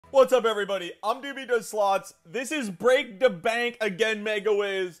What's up, everybody? I'm Doobie Does Slots. This is Break the Bank again,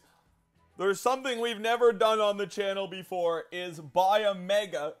 Megaways. There's something we've never done on the channel before, is buy a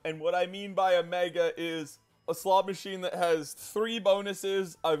mega. And what I mean by a mega is a slot machine that has 3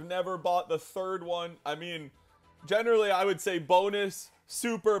 bonuses. I've never bought the third one. I mean, generally I would say bonus,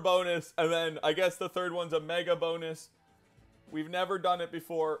 super bonus, and then I guess the third one's a mega bonus. We've never done it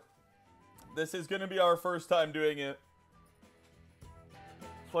before. This is going to be our first time doing it.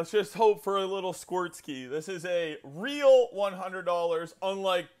 Let's just hope for a little squirt ski. This is a real $100,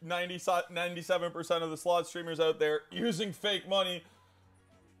 unlike 97% of the slot streamers out there using fake money.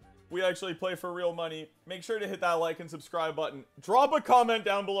 We actually play for real money. Make sure to hit that like and subscribe button. Drop a comment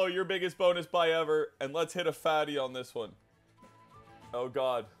down below your biggest bonus buy ever, and let's hit a fatty on this one. Oh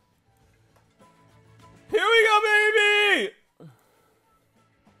God. Here we go, baby!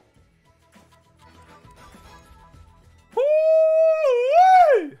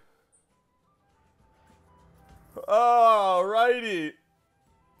 Woo-wee! Alrighty.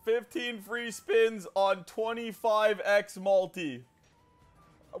 15 free spins on 25x multi.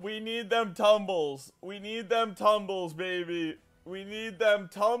 We need them tumbles. We need them tumbles, baby. We need them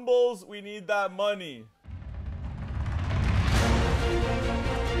tumbles. We need that money.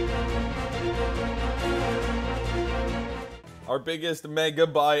 Our biggest mega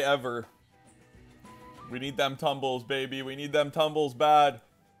buy ever. We need them tumbles, baby. We need them tumbles bad.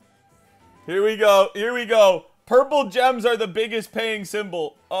 Here we go. Here we go. Purple gems are the biggest paying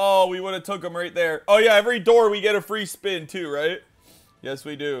symbol. Oh, we would have took them right there. Oh, yeah. Every door we get a free spin, too, right? Yes,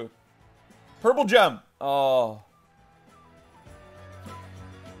 we do. Purple gem. Oh.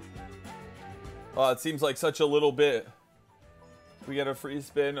 Oh, it seems like such a little bit. We get a free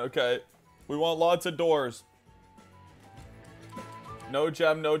spin. Okay. We want lots of doors. No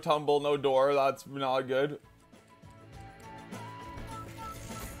gem, no tumble, no door. That's not good.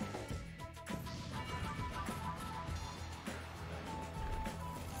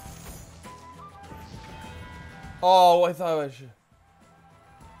 Oh, I thought I should.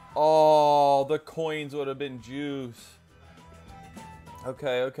 Oh, the coins would have been juice.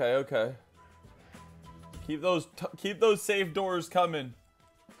 Okay, okay, okay. Keep those safe doors coming.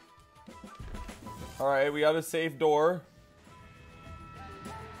 All right, we got a safe door.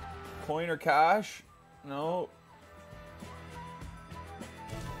 Coin or cash? No.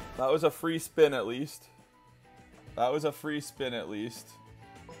 That was a free spin at least. That was a free spin at least.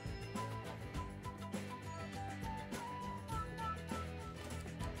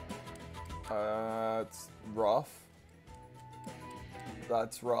 That's rough.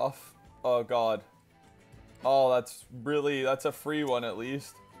 That's rough. Oh God. Oh, that's a free one at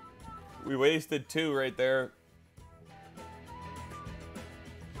least. We wasted 2 right there.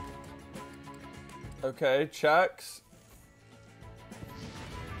 Okay, checks.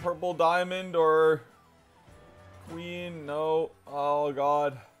 Purple diamond or queen? No. Oh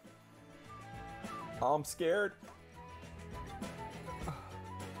God. I'm scared.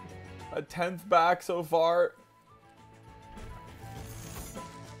 A 10th back so far.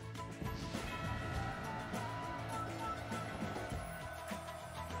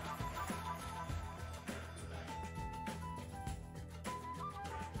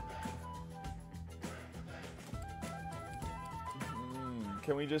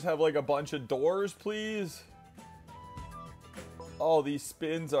 Can we just have like a bunch of doors, please? Oh, these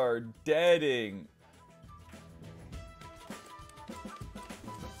spins are deading.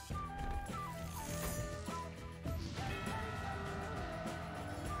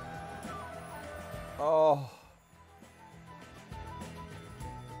 Oh.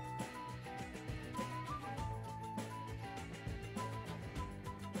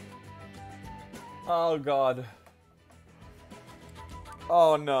 Oh God.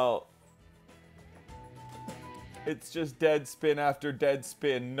 Oh no. It's just dead spin after dead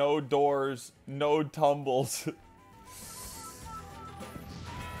spin. No doors, no tumbles.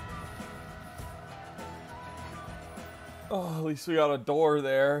 Oh, at least we got a door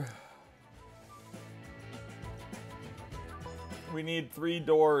there. We need 3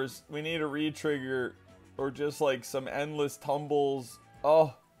 doors. We need a re-trigger or just like some endless tumbles.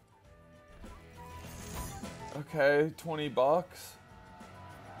 Oh. Okay, 20 bucks.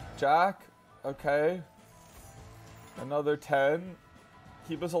 Jack, okay. Another 10.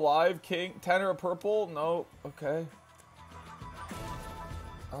 Keep us alive, king. 10 or a purple? No, okay.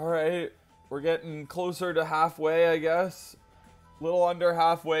 Alright, we're getting closer to halfway, I guess. A little under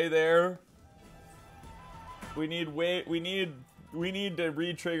halfway there. We need to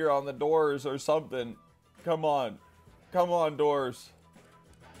re-trigger on the doors or something. Come on. Come on, doors.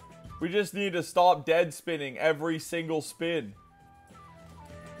 We just need to stop dead spinning every single spin.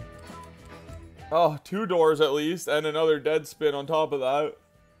 Oh, 2 doors at least, and another dead spin on top of that.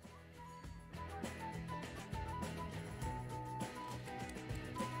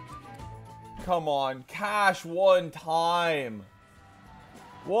 Come on, cash one time.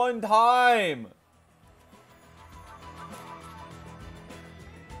 One time.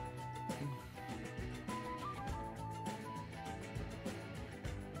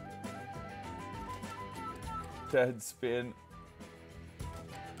 Dead spin.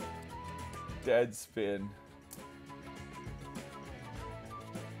 Dead spin.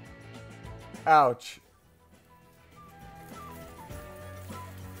 Ouch.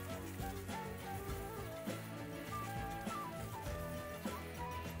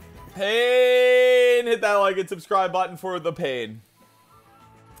 Pain! Hit that like and subscribe button for the pain.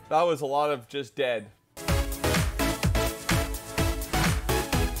 That was a lot of just dead.